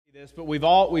This, but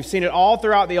we've seen it all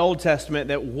throughout the Old Testament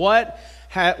that what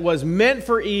was meant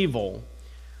for evil,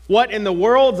 what in the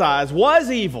world's eyes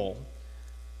was evil,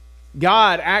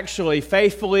 God actually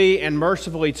faithfully and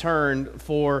mercifully turned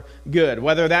for good.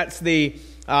 Whether that's the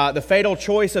fatal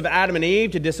choice of Adam and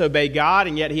Eve to disobey God,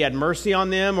 and yet He had mercy on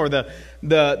them, or the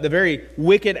very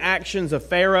wicked actions of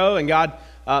Pharaoh, and God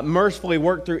mercifully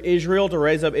worked through Israel to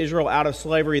raise up Israel out of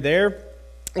slavery there.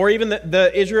 Or even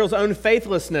the Israel's own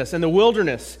faithlessness in the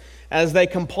wilderness as they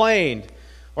complained.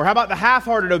 Or how about the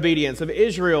half-hearted obedience of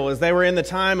Israel as they were in the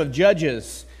time of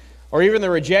Judges? Or even the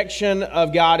rejection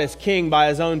of God as king by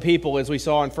His own people, as we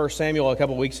saw in 1 Samuel a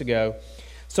couple weeks ago.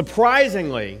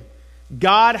 Surprisingly,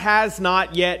 God has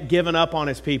not yet given up on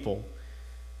His people.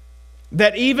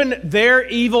 That even their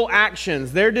evil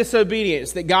actions, their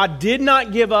disobedience, that God did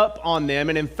not give up on them,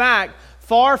 and in fact,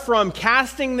 far from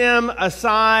casting them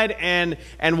aside and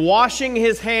washing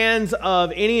His hands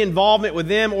of any involvement with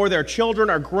them or their children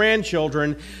or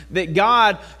grandchildren, that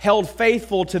God held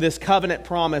faithful to this covenant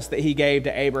promise that He gave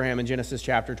to Abraham in Genesis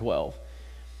chapter 12.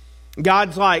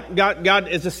 God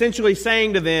is essentially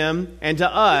saying to them and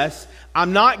to us,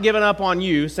 I'm not giving up on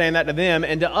you, saying that to them,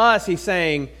 and to us He's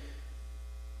saying,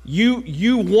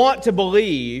 you want to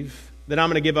believe that I'm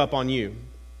going to give up on you,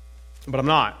 but I'm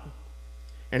not.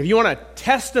 And if you want a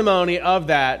testimony of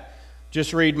that,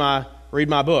 just read my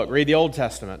book, read the Old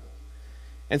Testament.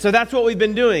 And so that's what we've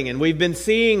been doing, and we've been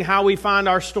seeing how we find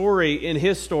our story in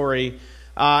His story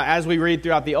as we read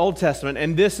throughout the Old Testament.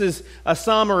 And this is a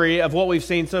summary of what we've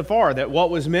seen so far, that what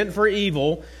was meant for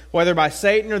evil, whether by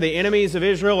Satan or the enemies of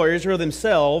Israel or Israel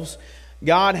themselves,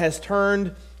 God has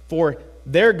turned for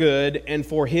their good and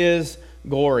for His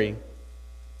glory.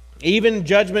 Even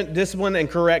judgment, discipline, and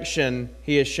correction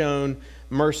He has shown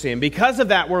mercy. And because of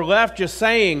that, we're left just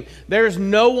saying, there's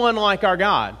no one like our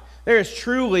God. There is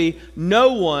truly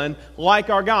no one like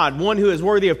our God. One who is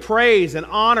worthy of praise and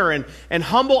honor and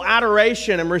humble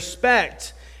adoration and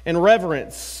respect and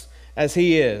reverence as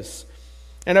He is.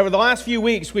 And over the last few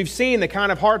weeks, we've seen the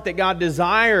kind of heart that God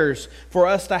desires for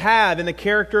us to have in the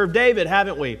character of David,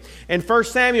 haven't we? In 1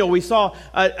 Samuel, we saw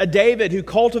a David who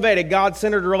cultivated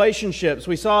God-centered relationships.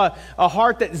 We saw a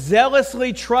heart that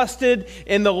zealously trusted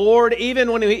in the Lord,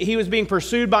 even when he was being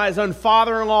pursued by his own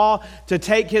father-in-law to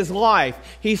take his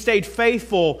life. He stayed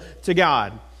faithful to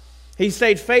God. He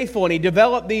stayed faithful, and he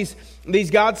developed these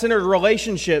God-centered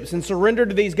relationships and surrendered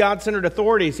to these God-centered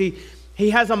authorities. He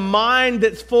has a mind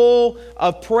that's full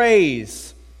of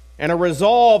praise and a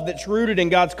resolve that's rooted in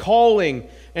God's calling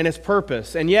and His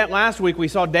purpose. And yet last week we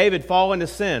saw David fall into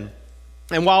sin.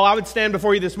 And while I would stand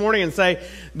before you this morning and say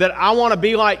that I want to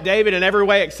be like David in every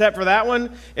way except for that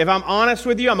one, if I'm honest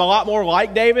with you, I'm a lot more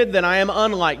like David than I am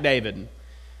unlike David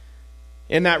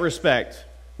in that respect.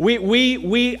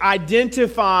 We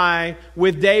identify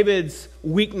with David's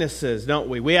weaknesses, don't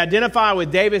we? We identify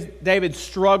with David's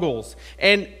struggles.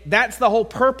 And that's the whole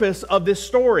purpose of this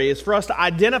story, is for us to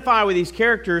identify with these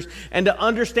characters and to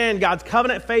understand God's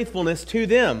covenant faithfulness to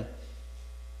them.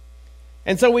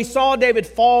 And so we saw David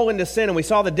fall into sin, and we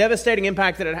saw the devastating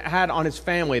impact that it had on his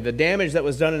family, the damage that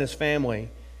was done in his family.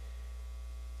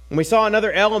 And we saw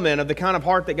another element of the kind of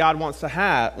heart that God wants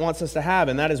us to have,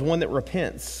 and that is one that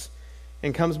repents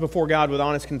and comes before God with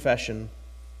honest confession.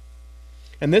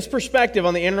 And this perspective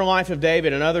on the inner life of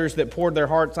David and others that poured their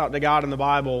hearts out to God in the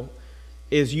Bible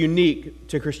is unique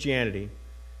to Christianity.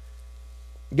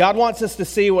 God wants us to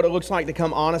see what it looks like to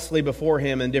come honestly before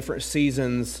Him in different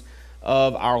seasons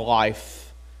of our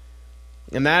life.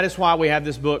 And that is why we have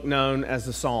this book known as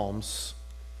the Psalms.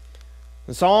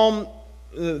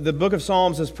 The book of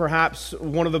Psalms is perhaps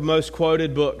one of the most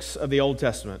quoted books of the Old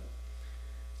Testament.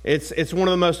 It's one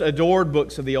of the most adored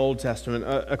books of the Old Testament.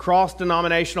 Across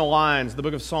denominational lines, the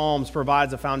book of Psalms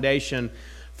provides a foundation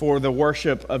for the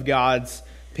worship of God's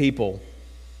people.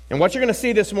 And what you're going to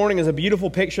see this morning is a beautiful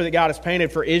picture that God has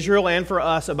painted for Israel and for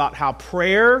us about how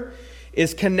prayer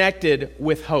is connected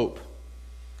with hope.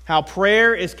 How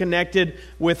prayer is connected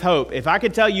with hope. If I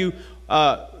could tell you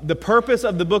the purpose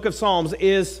of the book of Psalms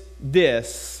is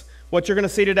this, what you're going to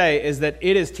see today is that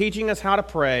it is teaching us how to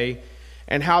pray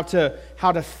and how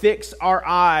to fix our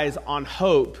eyes on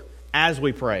hope as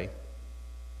we pray.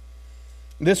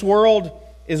 This world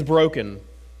is broken,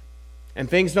 and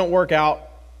things don't work out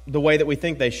the way that we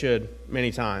think they should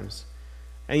many times.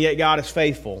 And yet God is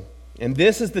faithful. And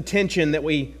this is the tension that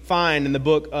we find in the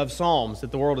book of Psalms,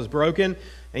 that the world is broken,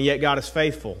 and yet God is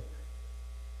faithful.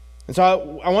 And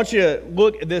so I want you to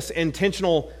look at this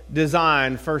intentional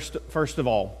design first of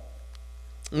all.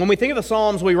 When we think of the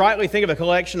Psalms, we rightly think of a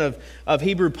collection of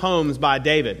Hebrew poems by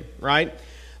David, right?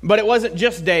 But it wasn't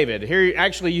just David. Here,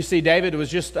 actually, you see David was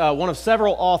just one of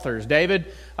several authors. David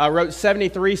wrote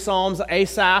 73 psalms.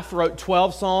 Asaph wrote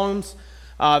 12 psalms.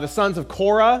 The sons of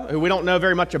Korah, who we don't know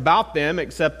very much about them,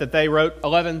 except that they wrote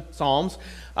 11 psalms.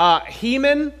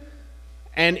 Heman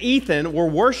and Ethan were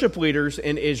worship leaders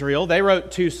in Israel. They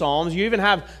wrote 2 psalms. You even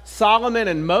have Solomon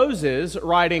and Moses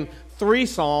writing 3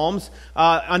 psalms.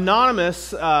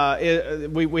 Anonymous,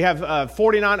 we have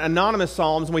 49 anonymous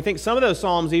psalms, and we think some of those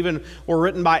psalms even were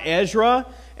written by Ezra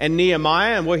and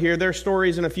Nehemiah, and we'll hear their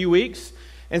stories in a few weeks.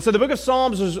 And so the book of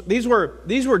Psalms, these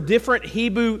were different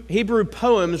Hebrew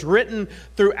poems written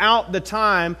throughout the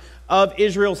time of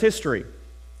Israel's history.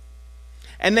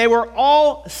 And they were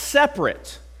all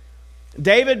separate.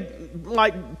 David,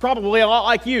 probably a lot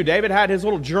like you, David had his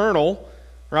little journal,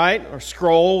 right, or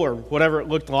scroll, or whatever it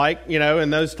looked like, in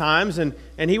those times, and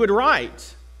he would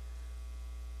write.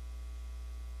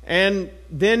 And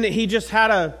then he just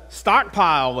had a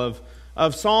stockpile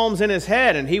of psalms in his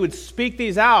head, and he would speak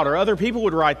these out, or other people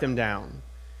would write them down.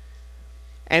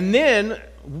 And then,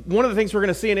 one of the things we're going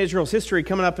to see in Israel's history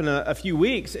coming up in a few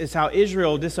weeks is how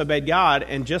Israel disobeyed God,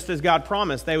 and just as God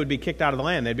promised, they would be kicked out of the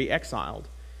land, they'd be exiled.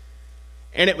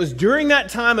 And it was during that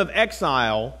time of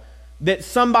exile that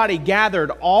somebody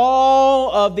gathered all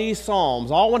of these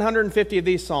psalms, all 150 of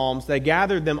these psalms, they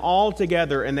gathered them all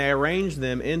together and they arranged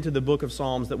them into the book of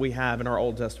Psalms that we have in our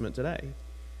Old Testament today.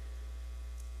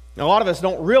 Now, a lot of us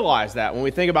don't realize that when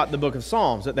we think about the book of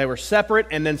Psalms, that they were separate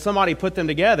and then somebody put them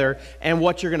together, and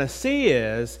what you're going to see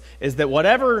is that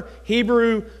whatever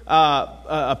Hebrew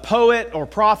a poet or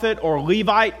prophet or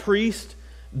Levite priest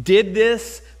did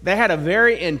this, they had a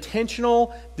very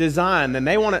intentional design, and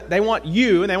they want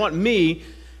you and they want me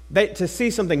to see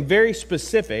something very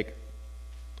specific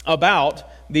about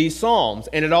these Psalms.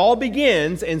 And it all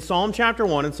begins in Psalm chapter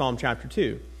 1 and Psalm chapter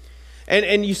 2.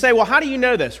 And you say, well, how do you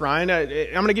know this, Ryan? I'm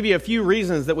going to give you a few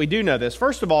reasons that we do know this.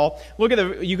 First of all,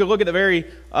 you could look at the very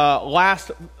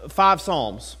last 5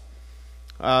 Psalms.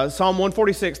 Psalm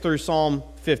 146 through Psalm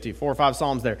 50, 4 or 5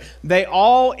 Psalms there. They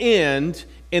all end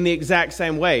in the exact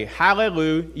same way.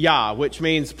 Hallelujah, which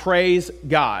means praise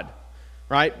God,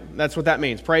 right? That's what that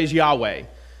means, praise Yahweh.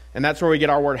 And that's where we get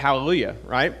our word hallelujah,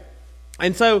 right?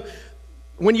 And so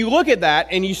when you look at that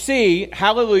and you see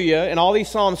hallelujah and all these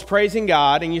psalms praising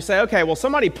God, and you say, okay, well,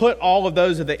 somebody put all of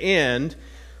those at the end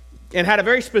and had a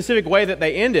very specific way that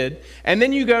they ended, and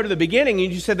then you go to the beginning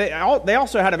and you said they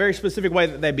also had a very specific way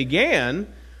that they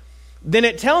began, then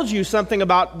it tells you something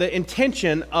about the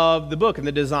intention of the book and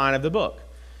the design of the book.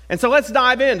 And so let's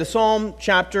dive into Psalm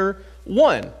chapter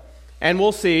 1, and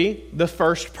we'll see the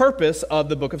first purpose of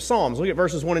the book of Psalms. Look at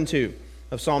verses 1 and 2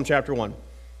 of Psalm chapter 1.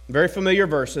 Very familiar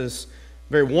verses,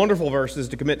 very wonderful verses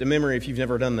to commit to memory if you've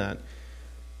never done that.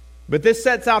 But this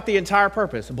sets out the entire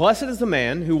purpose. Blessed is the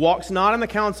man who walks not in the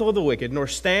counsel of the wicked, nor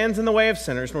stands in the way of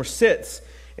sinners, nor sits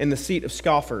in the seat of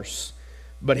scoffers.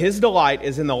 But his delight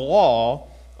is in the law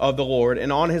of the Lord,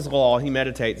 and on his law he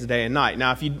meditates day and night.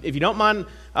 Now, if you don't mind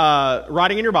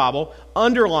writing in your Bible,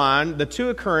 underline the 2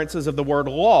 occurrences of the word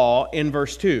law in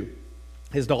verse 2.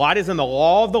 His delight is in the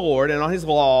law of the Lord, and on his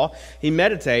law he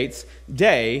meditates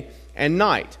day and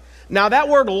night. Now, that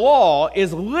word law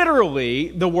is literally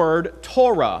the word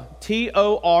Torah,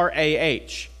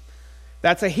 Torah.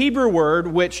 That's a Hebrew word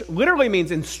which literally means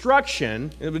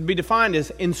instruction. It would be defined as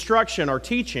instruction or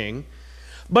teaching.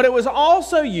 But it was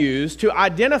also used to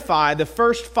identify the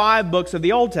first 5 books of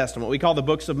the Old Testament. We call the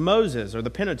books of Moses, or the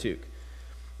Pentateuch.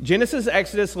 Genesis,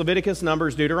 Exodus, Leviticus,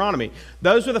 Numbers, Deuteronomy.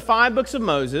 Those were the 5 books of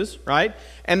Moses, right?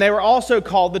 And they were also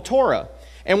called the Torah.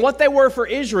 And what they were for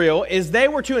Israel is they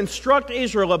were to instruct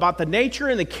Israel about the nature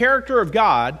and the character of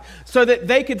God so that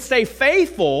they could stay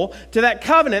faithful to that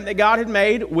covenant that God had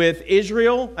made with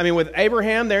with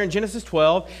Abraham there in Genesis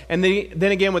 12, and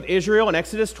then again with Israel in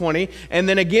Exodus 20, and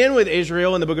then again with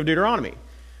Israel in the book of Deuteronomy.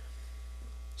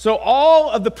 So all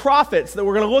of the prophets that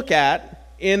we're going to look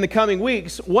at in the coming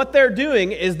weeks, what they're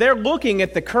doing is they're looking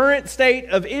at the current state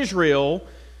of Israel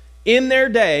in their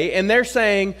day, and they're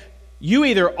saying, you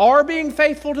either are being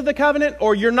faithful to the covenant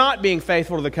or you're not being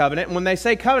faithful to the covenant. And when they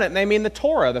say covenant, they mean the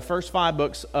Torah, the first 5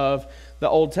 books of the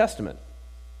Old Testament.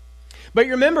 But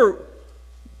you remember,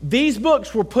 these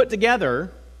books were put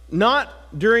together not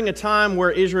during a time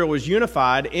where Israel was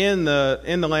unified in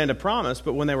the land of promise,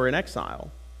 but when they were in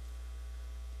exile.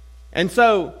 And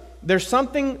so there's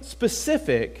something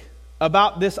specific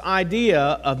about this idea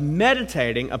of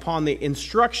meditating upon the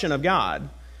instruction of God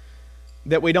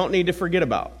that we don't need to forget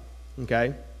about.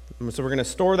 Okay, so we're going to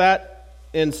store that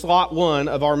in slot 1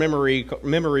 of our memory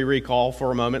recall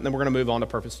for a moment, and then we're going to move on to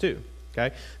purpose 2.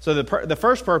 Okay? So the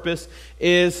first purpose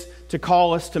is to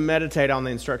call us to meditate on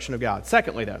the instruction of God.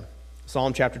 Secondly, though,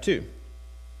 Psalm chapter 2.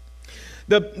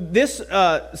 This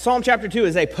Psalm chapter 2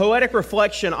 is a poetic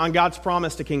reflection on God's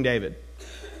promise to King David.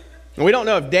 And we don't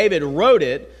know if David wrote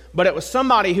it, but it was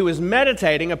somebody who was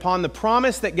meditating upon the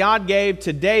promise that God gave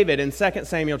to David in 2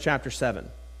 Samuel chapter 7.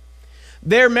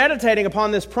 They're meditating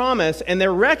upon this promise, and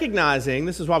they're recognizing,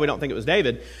 this is why we don't think it was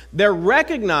David, they're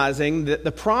recognizing that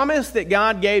the promise that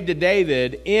God gave to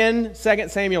David in 2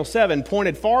 Samuel 7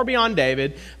 pointed far beyond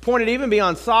David, pointed even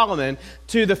beyond Solomon,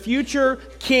 to the future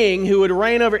king who would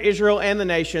reign over Israel and the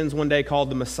nations, one day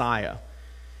called the Messiah.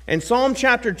 And Psalm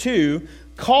chapter 2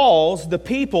 calls the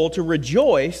people to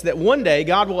rejoice that one day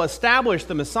God will establish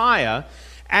the Messiah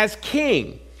as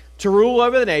king to rule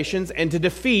over the nations and to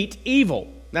defeat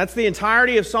evil. That's the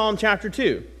entirety of Psalm chapter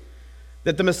 2.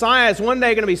 That the Messiah is one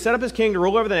day going to be set up as king to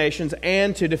rule over the nations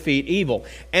and to defeat evil.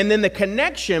 And then the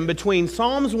connection between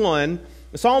Psalm 1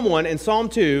 and Psalm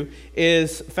 2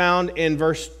 is found in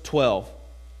verse 12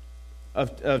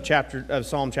 of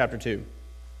Psalm chapter 2.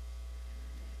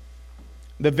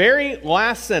 The very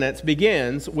last sentence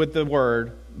begins with the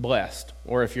word blessed.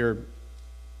 Or if you're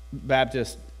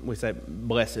Baptist, we say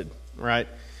blessed, right?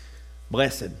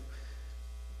 Blessed.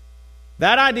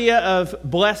 That idea of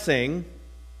blessing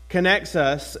connects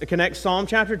Psalm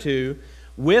chapter 2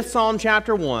 with Psalm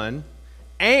chapter 1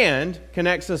 and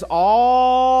connects us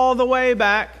all the way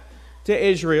back to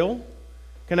Israel,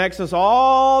 connects us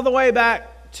all the way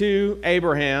back to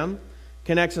Abraham,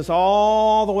 connects us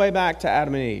all the way back to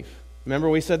Adam and Eve. Remember,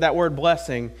 we said that word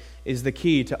blessing is the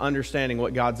key to understanding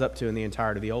what God's up to in the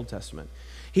entirety of the Old Testament.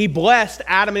 He blessed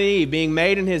Adam and Eve, being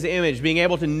made in His image, being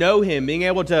able to know Him, being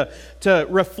able to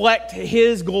reflect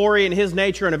His glory and His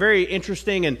nature in a very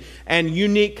interesting and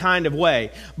unique kind of way.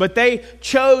 But they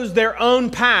chose their own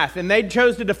path, and they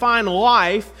chose to define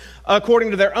life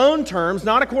according to their own terms,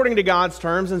 not according to God's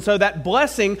terms, and so that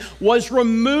blessing was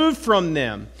removed from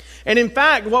them. And in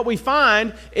fact, what we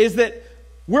find is that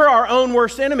we're our own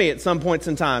worst enemy at some points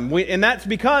in time. And that's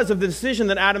because of the decision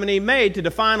that Adam and Eve made to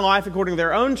define life according to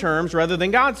their own terms rather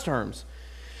than God's terms.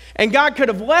 And God could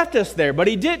have left us there, but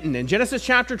He didn't. In Genesis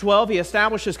chapter 12, He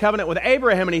established His covenant with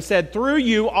Abraham, and He said, through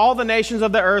you, all the nations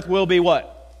of the earth will be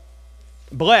what?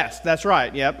 Blessed. That's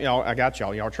right. Yep, y'all, I got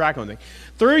y'all. Y'all are tracking with me.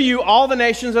 Through you, all the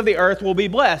nations of the earth will be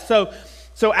blessed.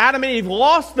 So Adam and Eve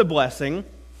lost the blessing,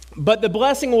 but the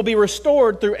blessing will be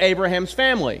restored through Abraham's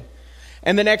family.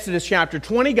 And then Exodus chapter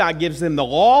 20, God gives them the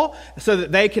law so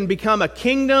that they can become a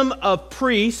kingdom of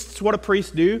priests. What do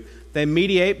priests do? They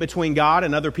mediate between God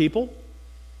and other people.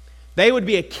 They would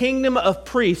be a kingdom of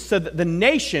priests so that the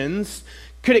nations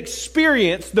could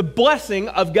experience the blessing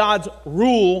of God's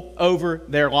rule over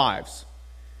their lives.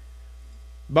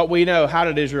 But we know, how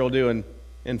did Israel do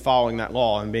in following that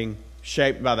law and being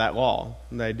shaped by that law?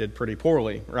 They did pretty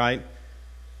poorly, right?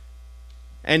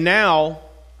 And now,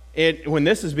 when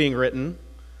this is being written,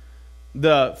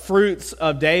 the fruits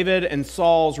of David and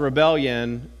Saul's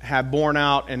rebellion have borne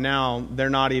out, and now they're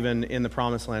not even in the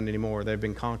promised land anymore. They've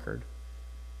been conquered.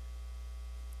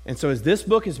 And so as this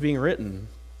book is being written,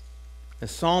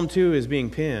 as Psalm 2 is being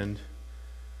penned,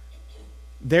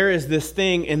 there is this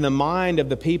thing in the mind of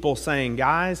the people saying,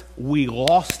 guys, we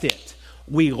lost it.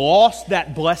 We lost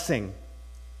that blessing.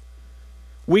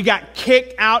 We got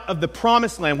kicked out of the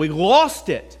promised land. We lost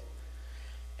it.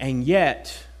 And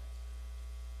yet,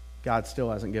 God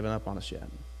still hasn't given up on us yet.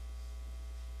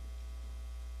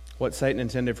 What Satan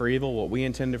intended for evil, what we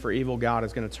intended for evil, God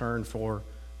is going to turn for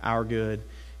our good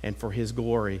and for His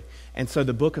glory. And so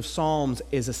the book of Psalms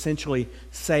is essentially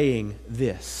saying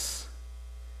this,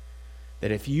 that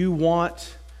if you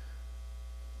want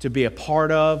to be a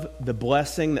part of the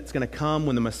blessing that's going to come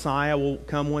when the Messiah will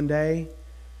come one day,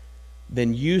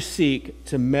 then you seek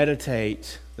to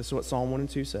meditate. This is what Psalm 1 and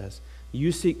 2 says.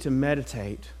 You seek to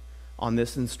meditate on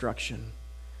this instruction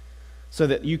so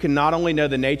that you can not only know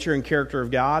the nature and character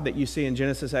of God that you see in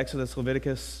Genesis, Exodus,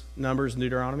 Leviticus, Numbers, and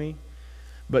Deuteronomy,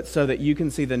 but so that you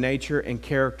can see the nature and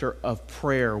character of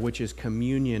prayer, which is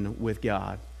communion with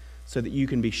God, so that you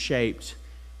can be shaped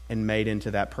and made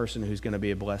into that person who's going to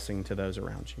be a blessing to those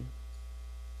around you.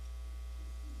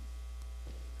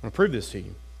 I'm going to prove this to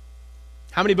you.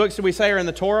 How many books did we say are in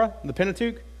the Torah, the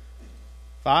Pentateuch?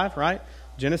 5, right?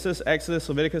 Genesis, Exodus,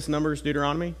 Leviticus, Numbers,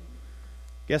 Deuteronomy.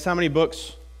 Guess how many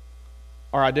books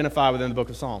are identified within the book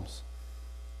of Psalms?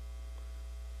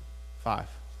 5.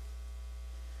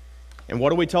 And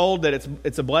what are we told that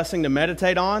it's a blessing to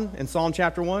meditate on in Psalm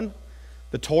chapter 1?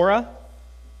 The Torah,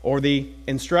 or the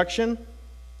instruction.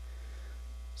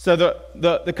 So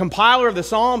the compiler of the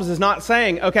Psalms is not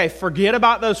saying, okay, forget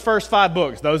about those first 5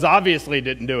 books. Those obviously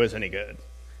didn't do us any good,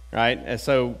 right? And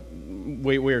so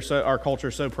our culture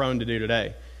is so prone to do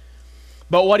today.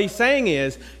 But what he's saying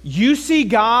is, you see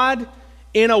God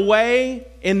in a way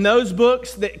in those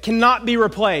books that cannot be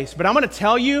replaced. But I'm going to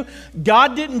tell you,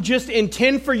 God didn't just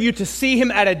intend for you to see him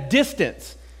at a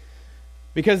distance.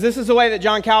 Because this is the way that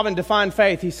John Calvin defined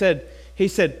faith. He said,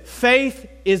 faith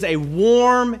is a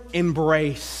warm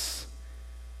embrace.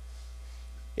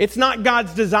 It's not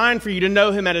God's design for you to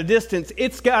know him at a distance.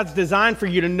 It's God's design for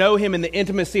you to know him in the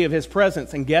intimacy of his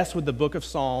presence. And guess what the book of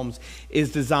Psalms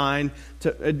is designed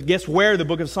to, guess where the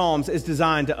book of Psalms is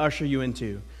designed to usher you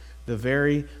into? The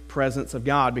very presence of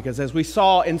God. Because as we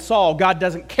saw in Saul, God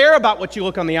doesn't care about what you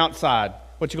look on the outside,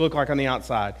 what you look like on the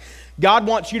outside. God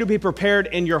wants you to be prepared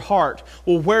in your heart.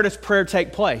 Well, where does prayer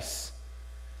take place?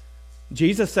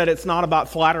 Jesus said it's not about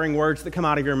flattering words that come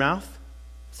out of your mouth.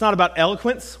 It's not about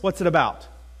eloquence. What's it about?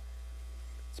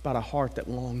 It's about a heart that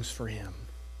longs for him.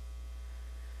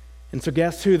 And so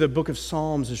guess who the book of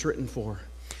Psalms is written for?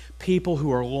 People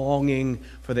who are longing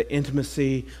for the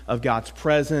intimacy of God's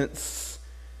presence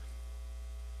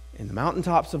in the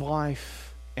mountaintops of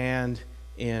life and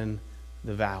in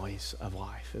the valleys of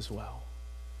life as well.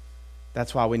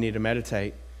 That's why we need to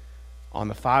meditate on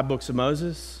the 5 books of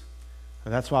Moses.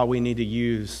 And that's why we need to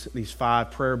use these 5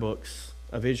 prayer books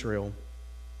of Israel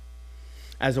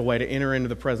as a way to enter into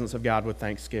the presence of God with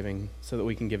thanksgiving so that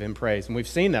we can give him praise. And we've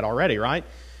seen that already, right?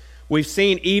 We've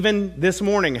seen even this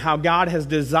morning how God has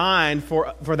designed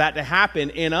for that to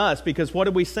happen in us, because what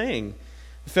did we sing?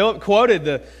 Philip quoted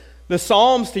the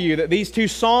Psalms to you, that these 2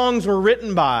 songs were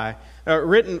written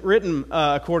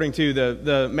according to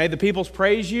the may the peoples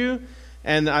praise you,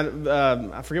 and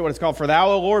I forget what it's called, for thou,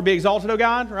 O Lord, be exalted, O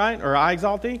God, right? Or I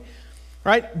exalt thee,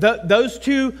 right? Those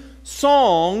 2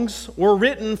 songs were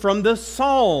written from the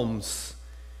Psalms.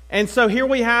 And so here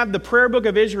we have the prayer book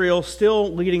of Israel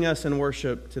still leading us in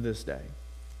worship to this day.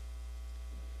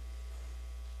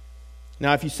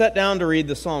 Now, if you sat down to read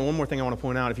the Psalm, one more thing I want to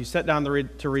point out, if you sat down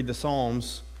to read the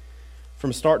Psalms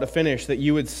from start to finish, that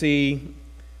you would see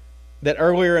that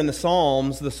earlier in the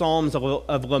Psalms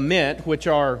of lament, which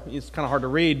are, it's kind of hard to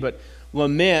read, but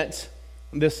lament,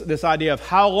 this idea of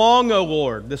how long, O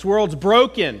Lord? This world's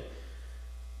broken.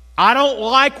 I don't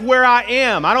like where I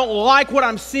am. I don't like what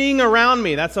I'm seeing around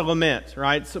me. That's a lament,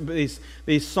 right? So these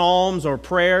psalms or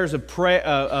prayers of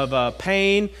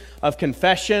pain, of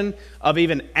confession, of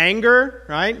even anger,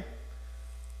 right?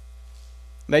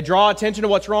 They draw attention to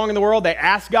what's wrong in the world. They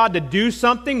ask God to do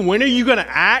something. When are you going to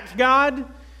act, God?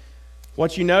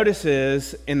 What you notice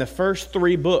is in the first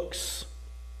 3 books,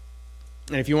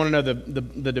 and if you want to know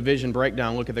the division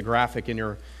breakdown, look at the graphic in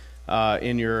your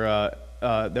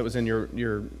that was in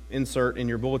your insert in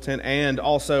your bulletin, and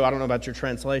also I don't know about your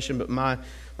translation, but my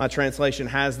translation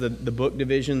has the book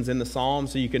divisions in the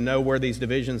Psalms, so you can know where these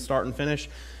divisions start and finish.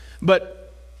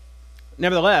 But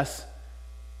nevertheless,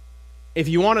 if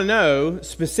you want to know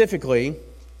specifically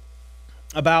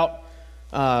about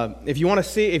if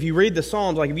you read the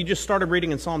Psalms, like if you just started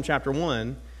reading in Psalm chapter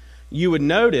 1, you would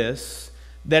notice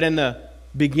that in the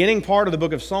beginning part of the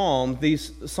book of Psalms,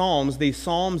 these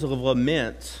Psalms of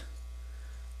lament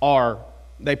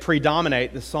they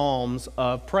predominate the Psalms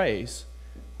of praise,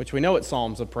 which we know what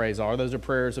Psalms of praise are. Those are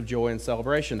prayers of joy and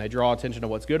celebration. They draw attention to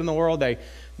what's good in the world.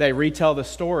 They retell the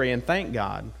story and thank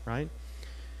God, right?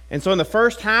 And so in the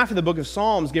first half of the book of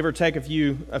Psalms, give or take a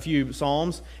few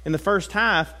Psalms, in the first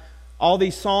half, all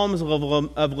these Psalms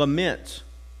of lament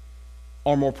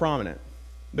are more prominent.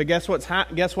 But guess what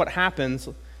happens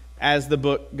as the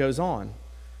book goes on?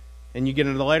 And you get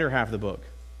into the later half of the book.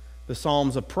 The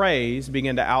Psalms of praise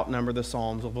begin to outnumber the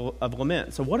Psalms of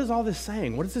lament. So what is all this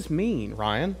saying? What does this mean,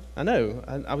 Ryan? I know.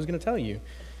 I was going to tell you.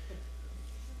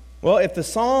 Well, if the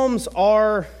Psalms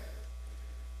are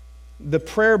the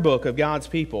prayer book of God's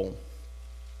people,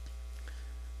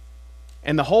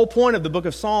 and the whole point of the book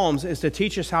of Psalms is to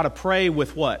teach us how to pray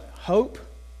with what? Hope?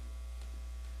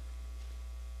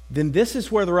 Then this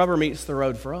is where the rubber meets the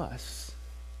road for us.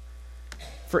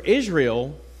 For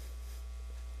Israel,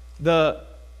 the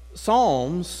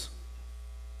Psalms,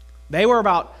 they were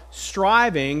about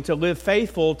striving to live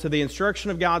faithful to the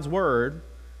instruction of God's Word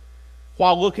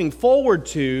while looking forward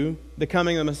to the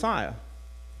coming of the Messiah.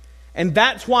 And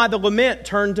that's why the lament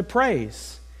turned to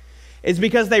praise. It's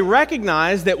because they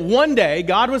recognized that one day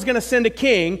God was going to send a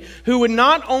king who would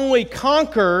not only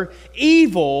conquer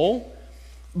evil,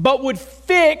 but would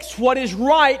fix what is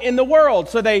right in the world.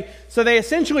 So they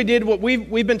essentially did what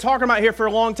we've been talking about here for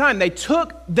a long time. They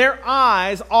took their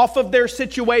eyes off of their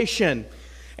situation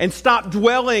and stop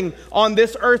dwelling on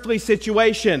this earthly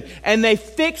situation. And they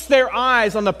fixed their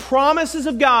eyes on the promises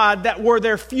of God that were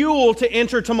their fuel to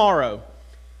enter tomorrow.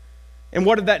 And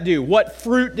what did that do? What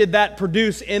fruit did that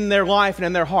produce in their life and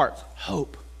in their hearts?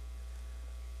 Hope.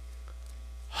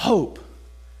 Hope.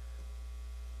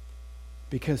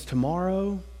 Because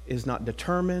tomorrow is not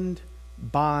determined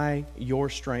by your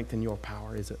strength and your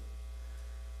power, is it?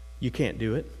 You can't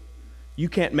do it. You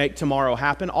can't make tomorrow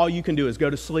happen. All you can do is go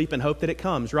to sleep and hope that it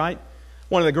comes, right?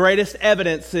 One of the greatest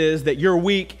evidences that you're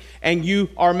weak and you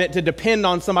are meant to depend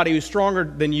on somebody who's stronger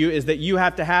than you is that you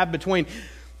have to have between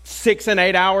 6 and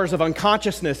 8 hours of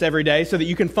unconsciousness every day so that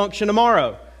you can function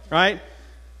tomorrow, right?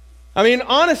 I mean,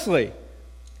 honestly,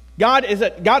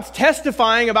 God's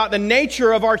testifying about the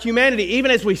nature of our humanity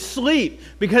even as we sleep,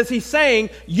 because He's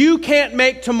saying, you can't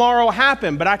make tomorrow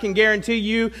happen, but I can guarantee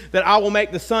you that I will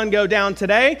make the sun go down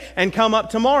today and come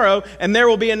up tomorrow, and there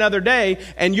will be another day,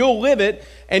 and you'll live it,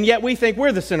 and yet we think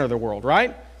we're the center of the world,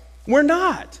 right? We're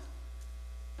not.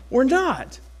 We're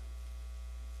not.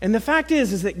 And the fact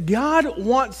is that God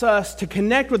wants us to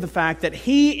connect with the fact that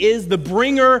He is the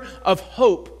bringer of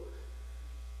hope.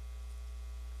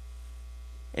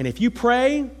 And if you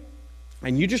pray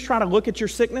and you just try to look at your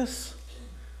sickness,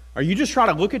 or you just try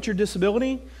to look at your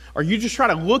disability, or you just try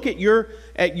to look at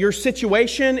your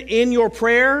situation in your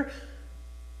prayer,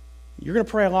 you're going to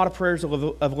pray a lot of prayers of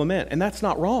lament. And that's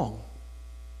not wrong.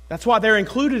 That's why they're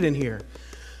included in here.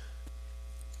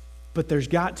 But there's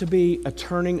got to be a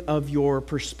turning of your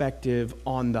perspective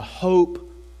on the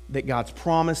hope that God's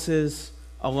promises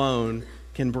alone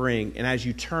can bring. And as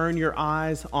you turn your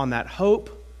eyes on that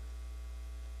hope,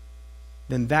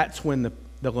 then that's when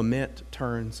the lament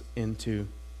turns into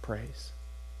praise.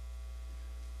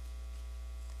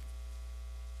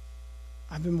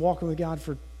 I've been walking with God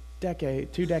for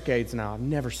 2 decades now. I've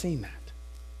never seen that.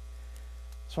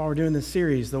 That's why we're doing this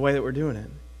series the way that we're doing it.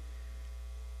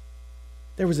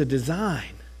 There was a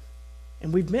design,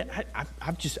 and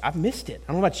I've missed it. I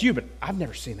don't know about you, but I've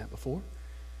never seen that before.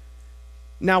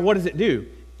 Now, what does it do?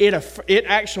 It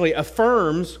actually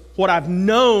affirms what I've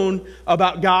known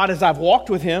about God as I've walked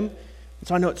with Him, and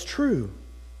so I know it's true.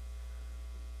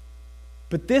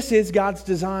 But this is God's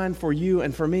design for you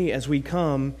and for me as we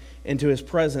come into His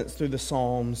presence through the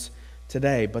Psalms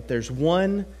today. But there's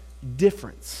one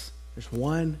difference. There's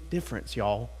one difference,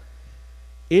 y'all.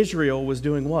 Israel was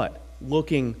doing what?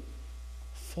 Looking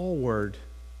forward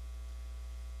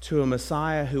to a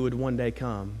Messiah who would one day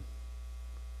come.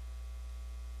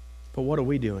 But what are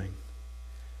we doing?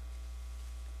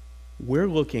 We're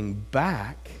looking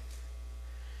back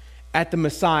at the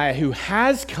Messiah who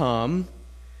has come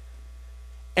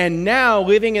and now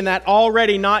living in that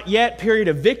already not yet period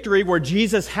of victory where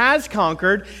Jesus has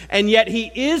conquered, and yet He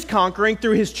is conquering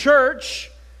through His church,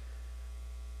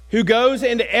 who goes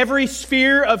into every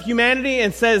sphere of humanity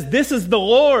and says, this is the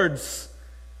Lord's.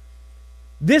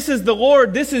 This is the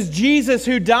Lord. This is Jesus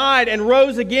who died and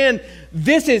rose again.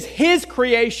 This is His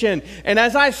creation. And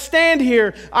as I stand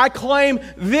here, I claim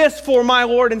this for my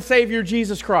Lord and Savior,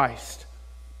 Jesus Christ.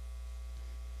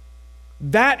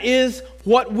 That is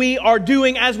what we are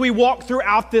doing as we walk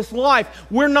throughout this life.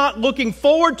 We're not looking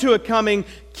forward to a coming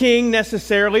King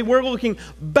necessarily. We're looking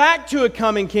back to a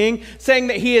coming King, saying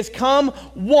that He has come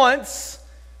once,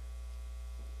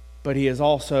 but He is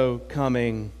also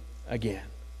coming again.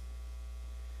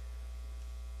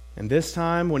 And this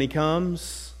time when He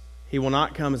comes, He will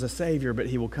not come as a Savior, but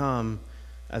He will come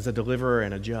as a deliverer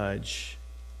and a judge.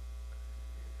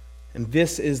 And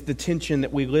this is the tension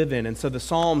that we live in. And so the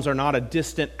Psalms are not a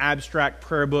distant, abstract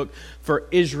prayer book for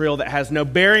Israel that has no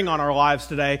bearing on our lives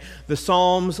today. The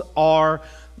Psalms are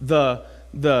the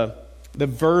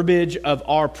verbiage of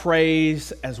our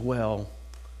praise as well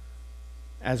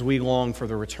as we long for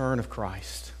the return of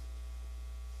Christ.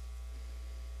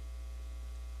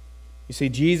 You see,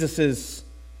 Jesus'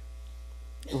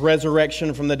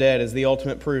 resurrection from the dead is the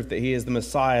ultimate proof that He is the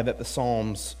Messiah that the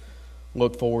Psalms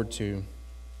look forward to.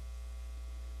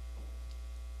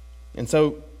 And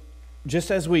so,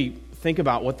 just as we think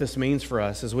about what this means for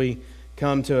us, as we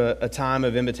come to a time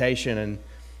of invitation and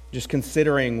just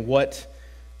considering how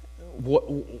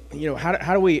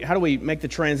do we make the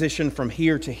transition from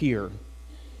here to here?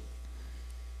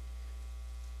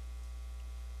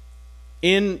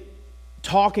 In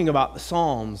talking about the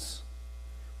Psalms,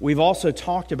 we've also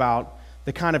talked about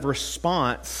the kind of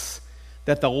response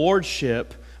that the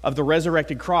lordship of the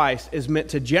resurrected Christ is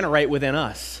meant to generate within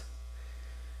us.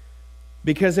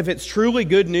 Because if it's truly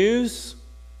good news,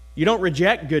 you don't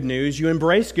reject good news, you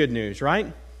embrace good news,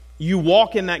 right? You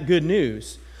walk in that good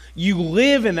news. You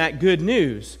live in that good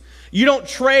news. You don't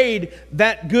trade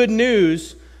that good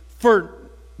news for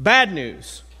bad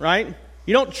news, right?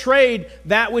 You don't trade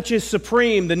that which is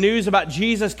supreme, the news about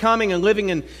Jesus coming and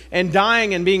living and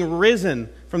dying and being risen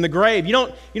from the grave.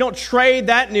 You don't trade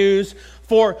that news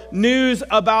for news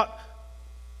about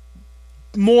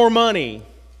more money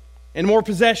and more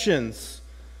possessions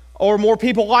or more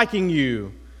people liking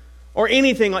you or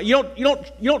anything like you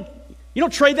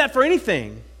don't trade that for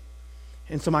anything.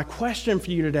 And so my question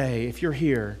for you today, if you're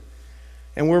here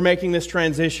and we're making this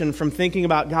transition from thinking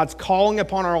about God's calling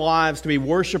upon our lives to be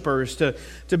worshipers,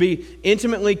 to be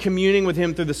intimately communing with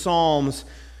Him through the Psalms,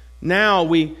 now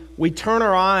we turn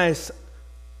our eyes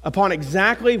upon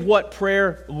exactly what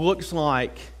prayer looks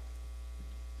like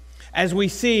as we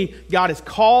see God has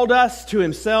called us to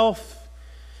Himself,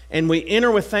 and we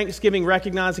enter with thanksgiving,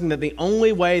 recognizing that the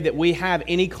only way that we have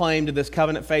any claim to this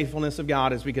covenant faithfulness of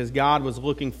God is because God was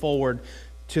looking forward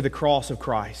to the cross of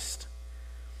Christ.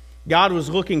 God was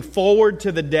looking forward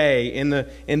to the day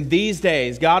in these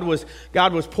days. God was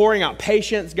pouring out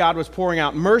patience. God was pouring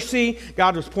out mercy.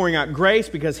 God was pouring out grace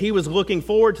because He was looking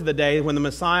forward to the day when the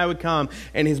Messiah would come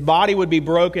and His body would be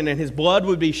broken and His blood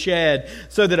would be shed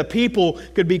so that a people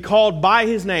could be called by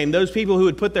His name. Those people who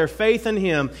would put their faith in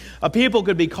Him, a people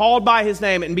could be called by His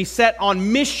name and be set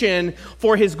on mission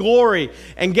for His glory.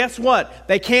 And guess what?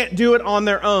 They can't do it on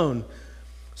their own.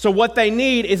 So what they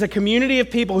need is a community of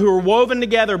people who are woven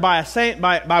together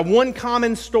by one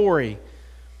common story.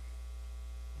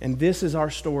 And this is our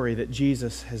story, that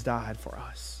Jesus has died for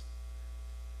us.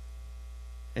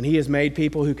 And He has made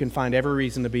people who can find every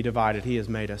reason to be divided. He has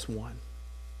made us one.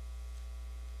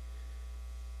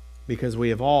 Because we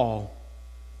have all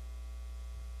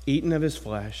eaten of His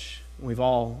flesh. We've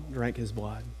all drank His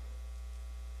blood.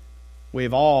 We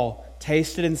have all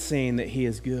tasted and seen that He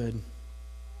is good.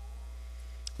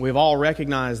 We've all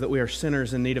recognized that we are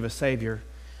sinners in need of a Savior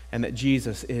and that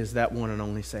Jesus is that one and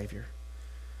only Savior.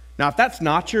 Now, if that's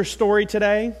not your story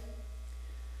today,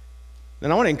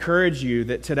 then I want to encourage you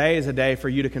that today is a day for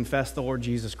you to confess the Lord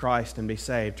Jesus Christ and be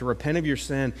saved, to repent of your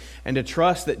sin and to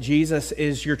trust that Jesus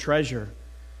is your treasure.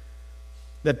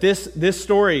 That this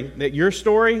story, that your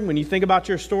story, when you think about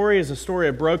your story, is a story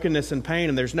of brokenness and pain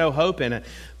and there's no hope in it.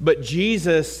 But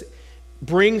Jesus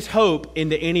brings hope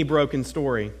into any broken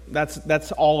story.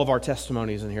 That's all of our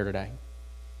testimonies in here today.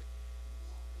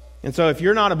 And so if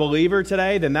you're not a believer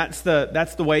today, then that's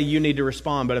the way you need to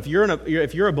respond. But if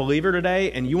you're a believer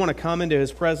today and you want to come into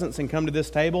His presence and come to this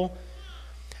table,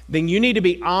 then you need to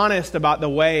be honest about the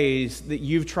ways that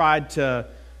you've tried to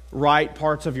write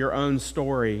parts of your own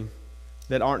story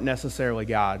that aren't necessarily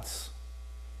God's.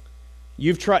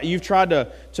 You've tried to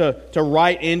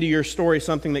write into your story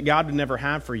something that God would never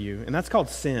have for you, and that's called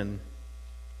sin.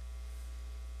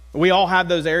 We all have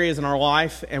those areas in our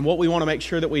life, and what we want to make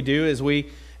sure that we do is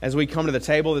as we come to the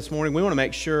table this morning, we want to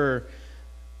make sure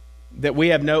that we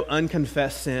have no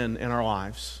unconfessed sin in our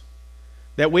lives.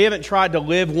 That we haven't tried to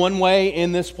live one way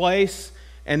in this place,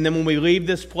 and then when we leave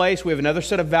this place, we have another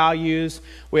set of values,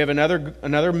 we have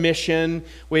another mission.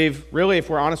 If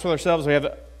we're honest with ourselves, we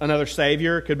have another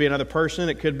Savior. It could be another person.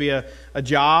 It could be a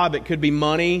job. It could be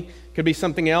money. It could be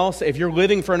something else. If you're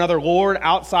living for another Lord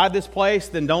outside this place,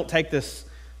 then don't take this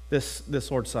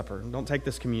Lord's Supper. Don't take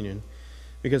this communion.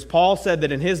 Because Paul said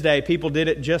that in his day, people did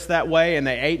it just that way, and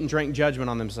they ate and drank judgment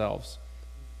on themselves.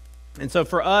 And so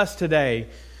for us today,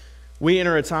 we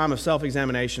enter a time of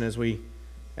self-examination as we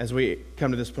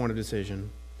come to this point of decision.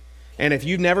 And if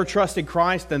you've never trusted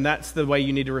Christ, then that's the way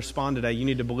you need to respond today. You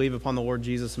need to believe upon the Lord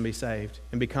Jesus and be saved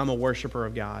and become a worshiper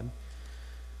of God.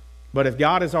 But if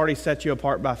God has already set you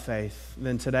apart by faith,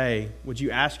 then today, would you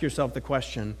ask yourself the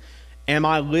question, am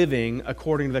I living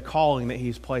according to the calling that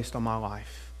He's placed on my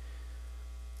life?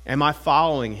 Am I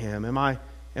following Him? Am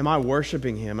I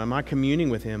worshiping Him? Am I communing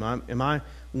with Him? Am I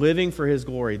living for His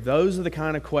glory? Those are the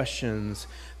kind of questions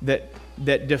that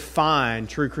define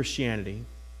true Christianity,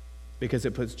 because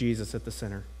it puts Jesus at the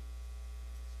center.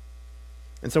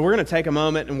 And so we're going to take a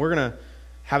moment and we're going to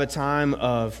have a time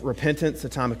of repentance, a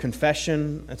time of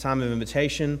confession, a time of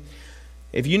invitation.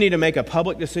 If you need to make a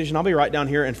public decision, I'll be right down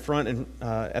here in front and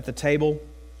at the table,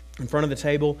 in front of the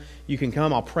table. You can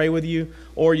come, I'll pray with you,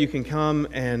 or you can come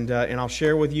and I'll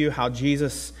share with you what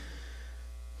Jesus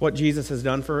has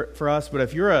done for us. But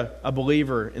if you're a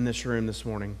believer in this room this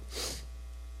morning,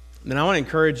 then I want to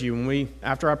encourage you,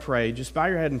 after I pray, just bow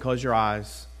your head and close your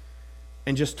eyes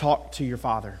and just talk to your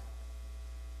Father.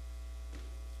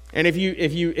 And if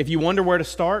you wonder where to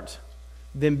start,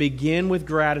 then begin with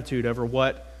gratitude over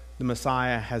what the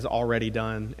Messiah has already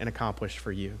done and accomplished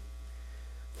for you.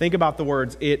 Think about the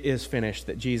words, "It is finished,"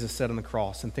 that Jesus said on the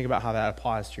cross, and think about how that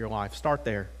applies to your life. Start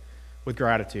there with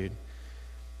gratitude.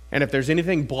 And if there's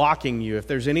anything blocking you, if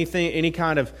there's any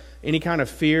kind of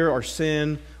fear or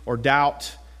sin or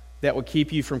doubt that would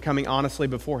keep you from coming honestly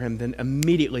before Him, then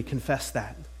immediately confess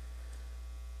that.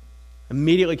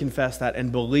 Immediately confess that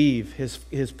and believe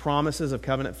His promises of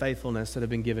covenant faithfulness that have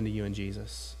been given to you in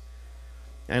Jesus.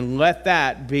 And let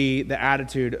that be the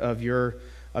attitude of your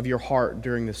heart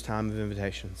during this time of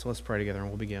invitation. So let's pray together and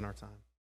we'll begin our time.